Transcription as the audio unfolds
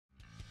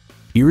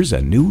Here's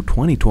a new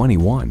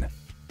 2021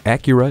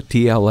 Acura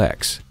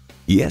TLX.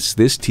 Yes,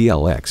 this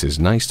TLX is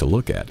nice to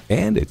look at,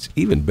 and it's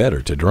even better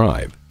to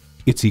drive.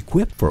 It's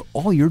equipped for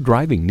all your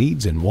driving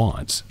needs and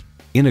wants.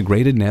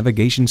 Integrated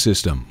navigation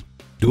system,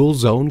 dual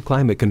zone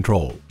climate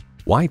control,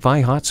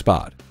 Wi-Fi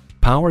hotspot,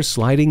 power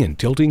sliding and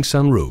tilting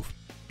sunroof,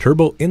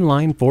 turbo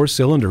inline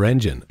 4-cylinder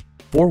engine,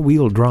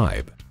 4-wheel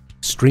drive,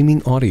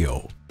 streaming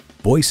audio,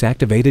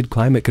 voice-activated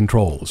climate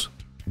controls,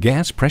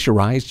 gas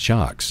pressurized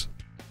shocks,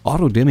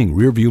 auto-dimming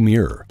rearview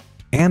mirror,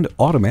 and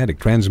automatic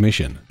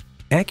transmission.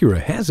 Acura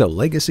has a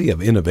legacy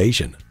of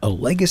innovation, a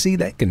legacy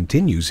that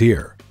continues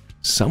here.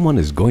 Someone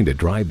is going to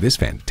drive this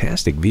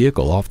fantastic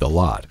vehicle off the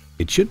lot.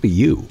 It should be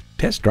you.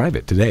 Test drive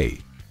it today.